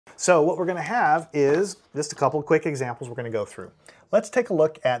So what we're going to have is just a couple of quick examples we're going to go through. Let's take a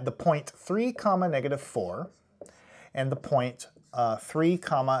look at the point 3 comma negative 4 and the point 3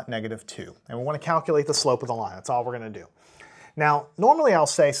 comma negative 2. And we want to calculate the slope of the line. That's all we're going to do. Now, normally I'll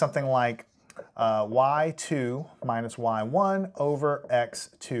say something like y2 minus y1 over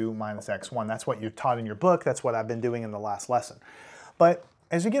x2 minus x1. That's what you're taught in your book. That's what I've been doing in the last lesson. But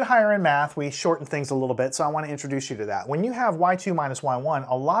as you get higher in math, we shorten things a little bit, so I want to introduce you to that. When you have y2 minus y1,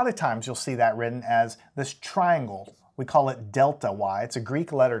 a lot of times you'll see that written as this triangle. We call it delta y. It's a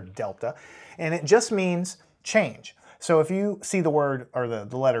Greek letter delta, and it just means change. So if you see the word, or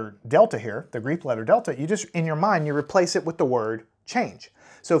the letter delta here, the Greek letter delta, you just, in your mind, you replace it with the word change.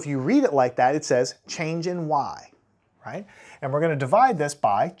 So if you read it like that, it says change in y, right? And we're going to divide this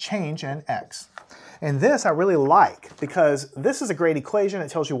by change in x. And this I really like because this is a great equation.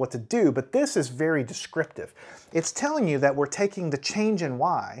 It tells you what to do, but this is very descriptive. It's telling you that we're taking the change in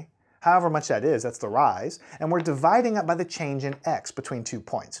y, however much that is, that's the rise, and we're dividing it by the change in x between 2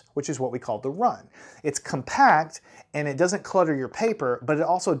 points, which is what we call the run. It's compact and it doesn't clutter your paper, but it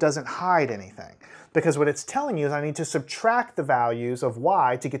also doesn't hide anything. Because what it's telling you is I need to subtract the values of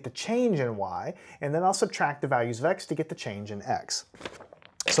y to get the change in y, and then I'll subtract the values of x to get the change in x.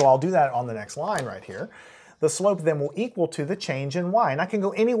 So I'll do that on the next line right here. The slope then will equal to the change in y. And I can go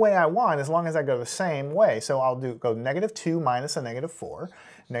any way I want as long as I go the same way. So I'll go negative 2 minus a negative 4,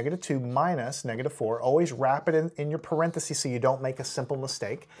 negative 2 minus negative 4. Always wrap it in your parentheses so you don't make a simple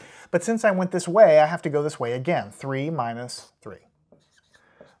mistake. But since I went this way, I have to go this way again. 3 minus 3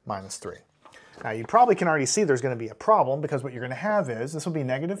 minus 3. Now you probably can already see there's going to be a problem because what you're going to have is, this will be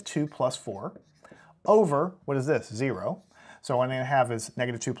negative 2 plus 4 over, what is this, 0. So what I'm going to have is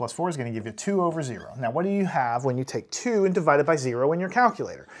negative 2 plus 4 is going to give you 2 over 0. Now what do you have when you take 2 and divide it by 0 in your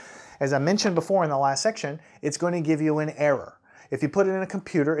calculator? As I mentioned before in the last section, it's going to give you an error. If you put it in a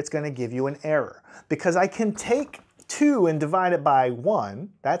computer, it's going to give you an error. Because I can take 2 and divide it by 1,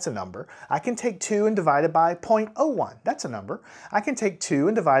 that's a number. I can take 2 and divide it by 0.01, that's a number. I can take 2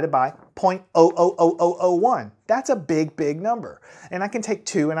 and divide it by 0.000001, that's a big, big number. And I can take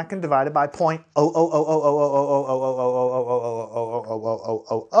 2 and I can divide it by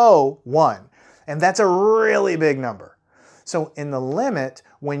 0.0000000000001, and that's a really big number. So in the limit,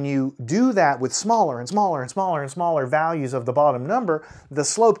 when you do that with smaller and smaller and smaller and smaller values of the bottom number, the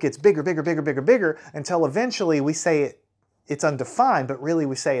slope gets bigger, bigger, bigger, bigger, bigger, until eventually we say it's undefined, but really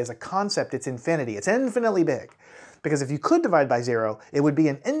we say as a concept it's infinity. It's infinitely big. Because if you could divide by 0, it would be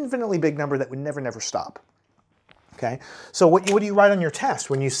an infinitely big number that would never, never stop. Okay? So what do you write on your test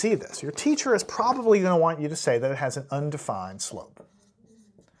when you see this? Your teacher is probably going to want you to say that it has an undefined slope.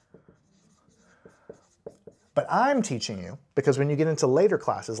 But I'm teaching you, because when you get into later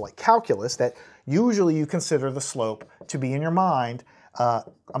classes like calculus, that usually you consider the slope to be in your mind, I'm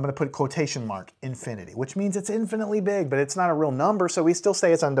going to put a quotation mark, infinity, which means it's infinitely big, but it's not a real number, so we still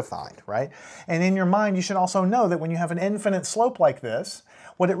say it's undefined, right? And in your mind, you should also know that when you have an infinite slope like this,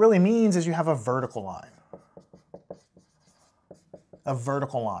 what it really means is you have a vertical line. A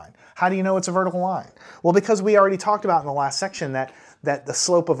vertical line. How do you know it's a vertical line? Well, because we already talked about in the last section that the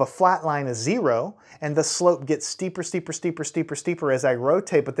slope of a flat line is 0, and the slope gets steeper, steeper, steeper, steeper, steeper as I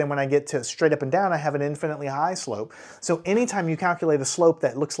rotate, but then when I get to straight up and down, I have an infinitely high slope. So anytime you calculate a slope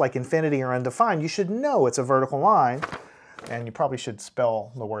that looks like infinity or undefined, you should know it's a vertical line, and you probably should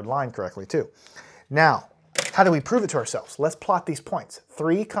spell the word line correctly too. Now, how do we prove it to ourselves? Let's plot these points.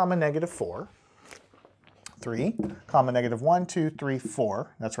 3 comma negative 4, 3 comma negative 1, 2, 3,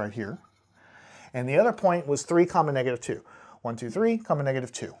 4, that's right here. And the other point was 3 comma negative 2. 1, 2, 3, comma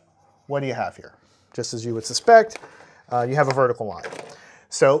negative 2. What do you have here? Just as you would suspect, you have a vertical line.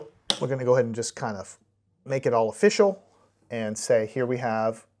 So we're going to go ahead and just kind of make it all official and say here we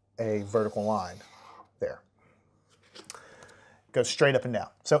have a vertical line there. Goes straight up and down.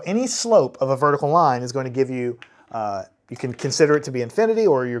 So any slope of a vertical line is going to give you, you can consider it to be infinity,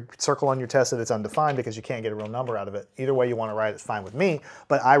 or you circle on your test that it's undefined because you can't get a real number out of it. Either way you want to write it's fine with me,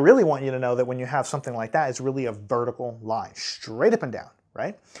 but I really want you to know that when you have something like that, it's really a vertical line, straight up and down,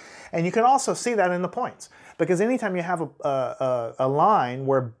 right? And you can also see that in the points, because anytime you have a line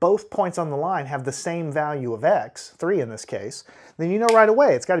where both points on the line have the same value of x, 3 in this case, then you know right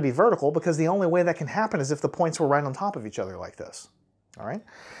away it's got to be vertical, because the only way that can happen is if the points were right on top of each other like this, all right?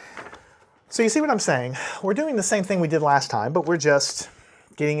 So you see what I'm saying? We're doing the same thing we did last time, but we're just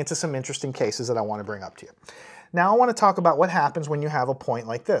getting into some interesting cases that I want to bring up to you. Now I want to talk about what happens when you have a point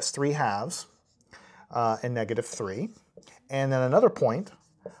like this, 3 halves and negative 3. And then another point,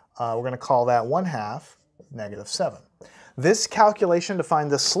 we're going to call that 1 half, negative 7. This calculation to find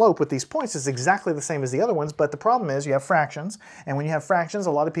the slope with these points is exactly the same as the other ones, but the problem is you have fractions, and when you have fractions,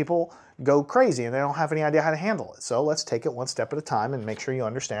 a lot of people go crazy and they don't have any idea how to handle it. So let's take it one step at a time and make sure you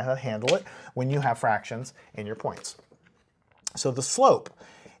understand how to handle it when you have fractions in your points. So the slope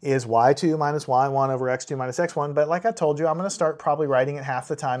is y2 minus y1 over x2 minus x1, but like I told you, I'm going to start probably writing it half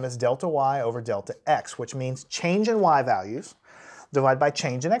the time as delta y over delta x, which means change in y values divided by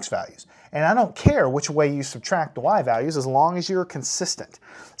change in x values. And I don't care which way you subtract the y values as long as you're consistent.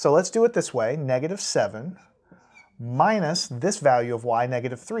 So let's do it this way, -7 minus this value of y,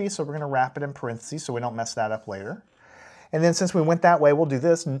 -3, so we're going to wrap it in parentheses so we don't mess that up later. And then since we went that way, we'll do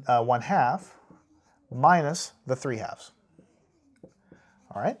this 1/2 minus the 3/2.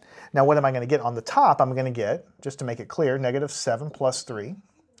 All right, now what am I going to get on the top? I'm going to get, just to make it clear, -7 plus 3.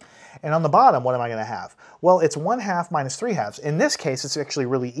 And on the bottom, what am I going to have? Well, it's 1/2 minus 3/2. In this case, it's actually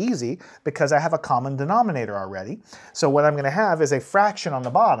really easy because I have a common denominator already. So what I'm going to have is a fraction on the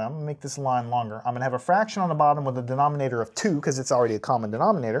bottom. Make this line longer. I'm going to have a fraction on the bottom with a denominator of 2 because it's already a common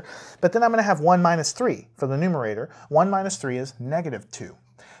denominator. But then I'm going to have 1 minus 3 for the numerator. 1 minus 3 is -2.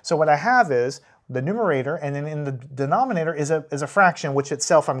 So what I have is the numerator, and then in the denominator is a fraction, which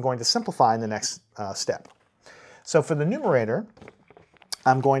itself I'm going to simplify in the next step. So for the numerator,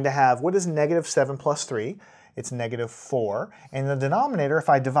 I'm going to have, what is -7 plus 3? It's -4. And the denominator, if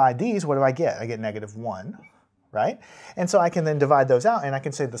I divide these, what do I get? I get -1, right? And so I can then divide those out, and I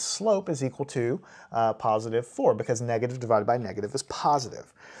can say the slope is equal to +4, because negative divided by negative is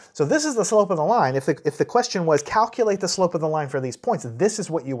positive. So this is the slope of the line. If the question was calculate the slope of the line for these points, this is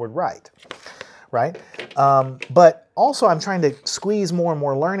what you would write. Right? But also I'm trying to squeeze more and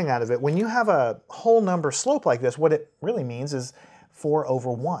more learning out of it. When you have a whole number slope like this, what it really means is 4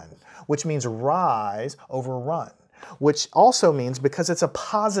 over 1, which means rise over run, which also means because it's a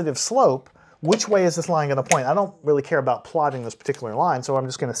positive slope, which way is this line going to point? I don't really care about plotting this particular line, so I'm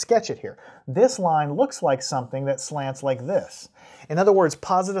just going to sketch it here. This line looks like something that slants like this. In other words,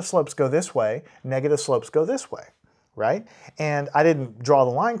 positive slopes go this way, negative slopes go this way. Right? And I didn't draw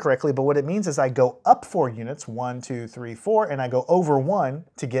the line correctly, but what it means is I go up 4 units, 1, 2, 3, 4, and I go over 1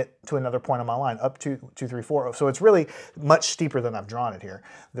 to get to another point on my line, up 2, 3, 4. So it's really much steeper than I've drawn it here.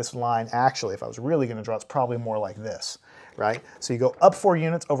 This line actually, if I was really going to draw, it's probably more like this, right? So you go up 4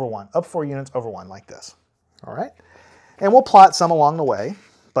 units over 1, up 4 units over 1, like this. All right? And we'll plot some along the way,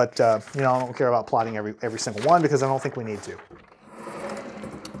 but you know, I don't care about plotting every single one because I don't think we need to.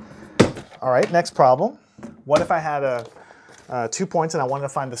 All right, next problem. What if I had 2 points and I wanted to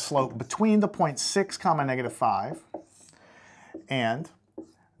find the slope between the point 6, -5 and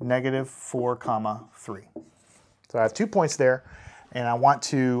 -4, 3. So I have 2 points there and I want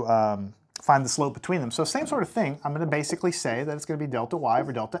to find the slope between them. So same sort of thing. I'm going to basically say that it's going to be delta y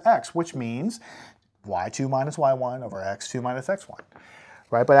over delta x, which means y2 minus y1 over x2 minus x1.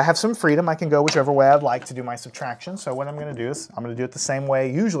 Right, but I have some freedom. I can go whichever way I'd like to do my subtraction. So what I'm going to do is I'm going to do it the same way.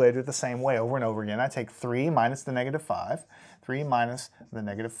 Usually I do it the same way over and over again. I take 3 minus the -5, 3 minus the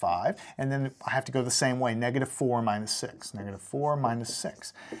 -5, and then I have to go the same way, -4 minus 6, -4 minus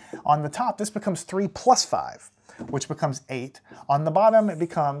 6. On the top, this becomes 3 plus 5, which becomes 8. On the bottom, it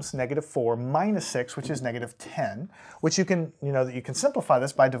becomes -4 minus 6, which is -10, which you can simplify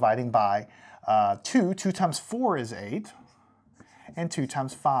this by dividing by 2. 2 times 4 is 8. And 2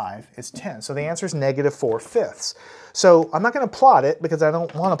 times 5 is 10. So the answer is -4/5. So I'm not going to plot it because I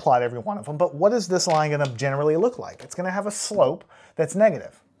don't want to plot every one of them, but what is this line going to generally look like? It's going to have a slope that's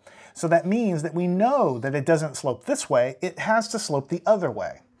negative. So that means that we know that it doesn't slope this way, it has to slope the other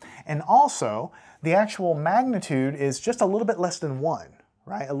way. And also, the actual magnitude is just a little bit less than 1.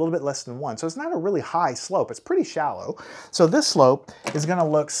 Right? A little bit less than 1. So it's not a really high slope, it's pretty shallow. So this slope is going to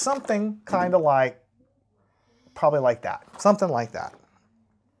look something kind of like, probably like that, something like that.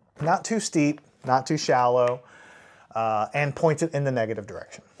 Not too steep, not too shallow, and pointed in the negative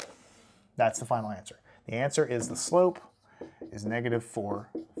direction. That's the final answer. The answer is the slope is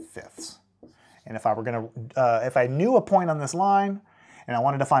 -4/5. And if I were going to, if I knew a point on this line and I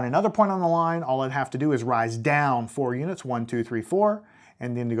wanted to find another point on the line, all I'd have to do is rise down 4 units, 1, 2, 3, 4,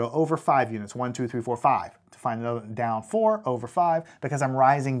 and then to go over 5 units, 1, 2, 3, 4, 5. To find another down 4 over 5 because I'm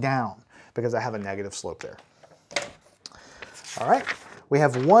rising down because I have a negative slope there. All right, we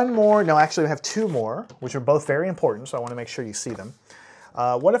have one more, no, actually we have 2 more, which are both very important, so I want to make sure you see them.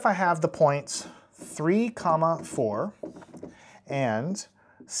 What if I have the points 3, 4 and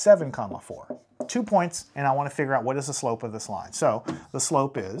 7, 4? 2 points, and I want to figure out what is the slope of this line. So the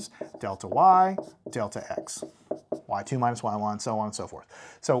slope is delta y, delta x. y2 minus y1, so on and so forth.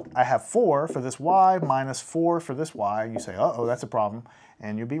 So I have 4 for this y minus 4 for this y. You say, uh-oh, that's a problem,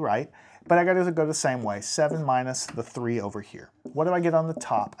 and you'd be right. But I got to go the same way, 7 minus the 3 over here. What do I get on the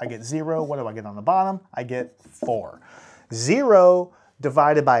top? I get 0. What do I get on the bottom? I get 4. 0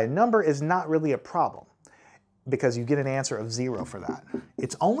 divided by a number is not really a problem, because you get an answer of 0 for that.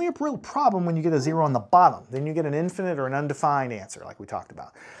 It's only a real problem when you get a 0 on the bottom. Then you get an infinite or an undefined answer, like we talked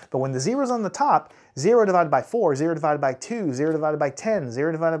about. But when the 0 is on the top, 0 divided by 4, 0 divided by 2, 0 divided by 10,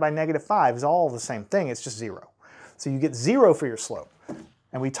 0 divided by -5 is all the same thing. It's just 0. So you get 0 for your slope.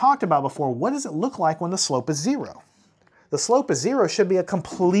 And we talked about before, what does it look like when the slope is 0? The slope is 0 should be a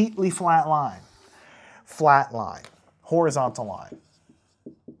completely flat line. Flat line, horizontal line.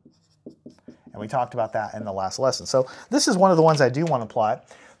 And we talked about that in the last lesson. So this is one of the ones I do want to plot.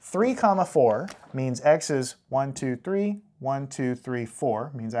 3, 4 means x is 1, 2, 3, 1, 2, 3,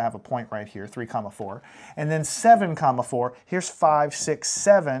 4. Means I have a point right here, 3, 4. And then 7, 4. Here's 5, 6,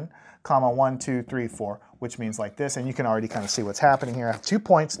 7, 1, 2, 3, 4, which means like this. And you can already kind of see what's happening here. I have 2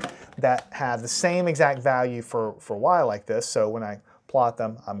 points that have the same exact value for y like this. So when I plot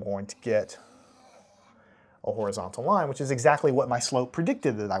them, I'm going to get a horizontal line, which is exactly what my slope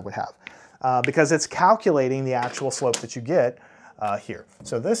predicted that I would have. Because it's calculating the actual slope that you get here.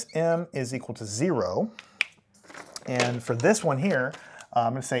 So this m is equal to 0. And for this one here,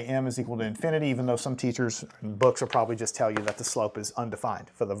 I'm going to say m is equal to infinity, even though some teachers and books will probably just tell you that the slope is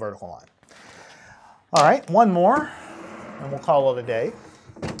undefined for the vertical line. All right, one more, and we'll call it a day.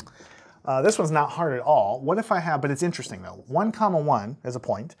 This one's not hard at all. What if I have, but it's interesting though, 1, 1 is a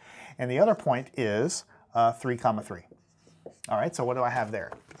point, and the other point is 3, 3. All right, so what do I have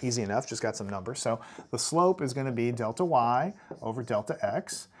there? Easy enough, just got some numbers. So the slope is going to be delta y over delta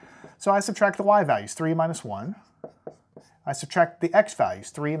x. So I subtract the y values, 3 minus 1. I subtract the x values,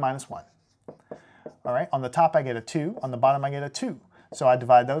 3 minus 1. All right, on the top I get a 2, on the bottom I get a 2. So I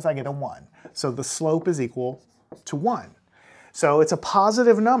divide those, I get a 1. So the slope is equal to 1. So it's a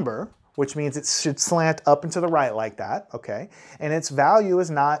positive number, which means it should slant up and to the right like that, okay? And its value is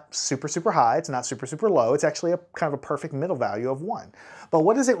not super, super high, it's not super, super low, it's actually a kind of a perfect middle value of 1. But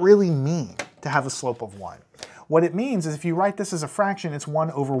what does it really mean to have a slope of 1? What it means is if you write this as a fraction, it's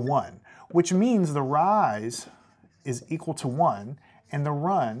 1 over 1, which means the rise is equal to 1, and the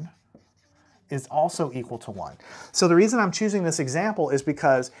run is also equal to 1. So the reason I'm choosing this example is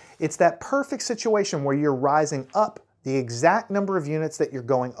because it's that perfect situation where you're rising up the exact number of units that you're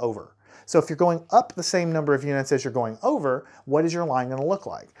going over. So if you're going up the same number of units as you're going over, what is your line going to look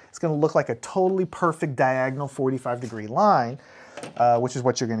like? It's going to look like a totally perfect diagonal 45-degree line, which is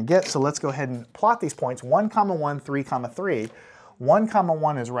what you're going to get. So let's go ahead and plot these points, 1, 1, 3, 3. 1,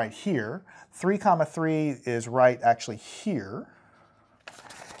 1 is right here. 3, 3 is right actually here.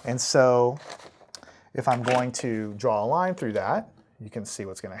 And so if I'm going to draw a line through that, you can see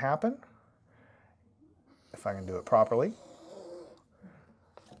what's going to happen. If I can do it properly.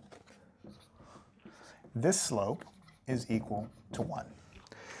 This slope is equal to 1.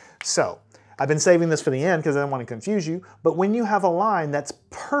 So I've been saving this for the end because I don't want to confuse you, but when you have a line that's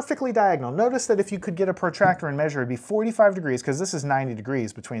perfectly diagonal, notice that if you could get a protractor and measure, it'd be 45 degrees, because this is 90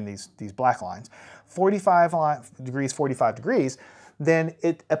 degrees between these black lines, 45 degrees, 45 degrees, then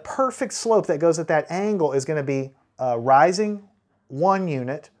a perfect slope that goes at that angle is going to be rising 1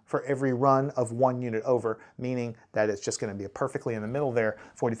 unit for every run of 1 unit over, meaning that it's just going to be perfectly in the middle there,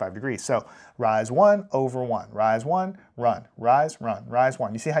 45 degrees. So rise 1 over 1, rise 1, run, rise, run, rise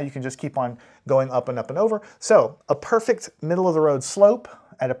 1. You see how you can just keep on going up and up and over? So a perfect middle of the road slope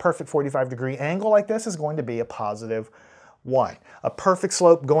at a perfect 45-degree angle like this is going to be a positive 1. A perfect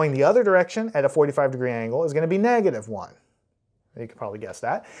slope going the other direction at a 45-degree angle is going to be negative 1. You can probably guess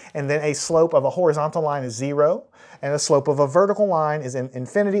that. And then a slope of a horizontal line is 0, and a slope of a vertical line is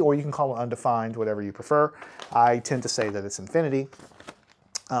infinity, or you can call it undefined, whatever you prefer. I tend to say that it's infinity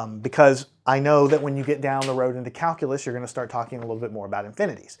because I know that when you get down the road into calculus, you're going to start talking a little bit more about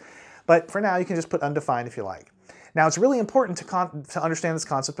infinities. But for now, you can just put undefined if you like. Now, it's really important to understand this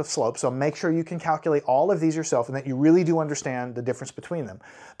concept of slope, so make sure you can calculate all of these yourself and that you really do understand the difference between them.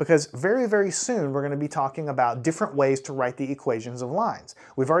 Because very, very soon, we're going to be talking about different ways to write the equations of lines.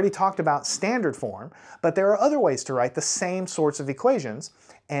 We've already talked about standard form, but there are other ways to write the same sorts of equations.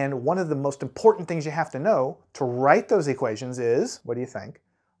 And one of the most important things you have to know to write those equations is, what do you think?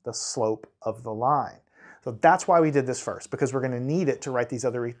 The slope of the line. So that's why we did this first, because we're going to need it to write these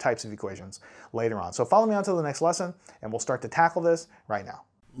other types of equations later on. So follow me on to the next lesson, and we'll start to tackle this right now.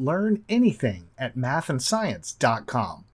 Learn anything at mathandscience.com.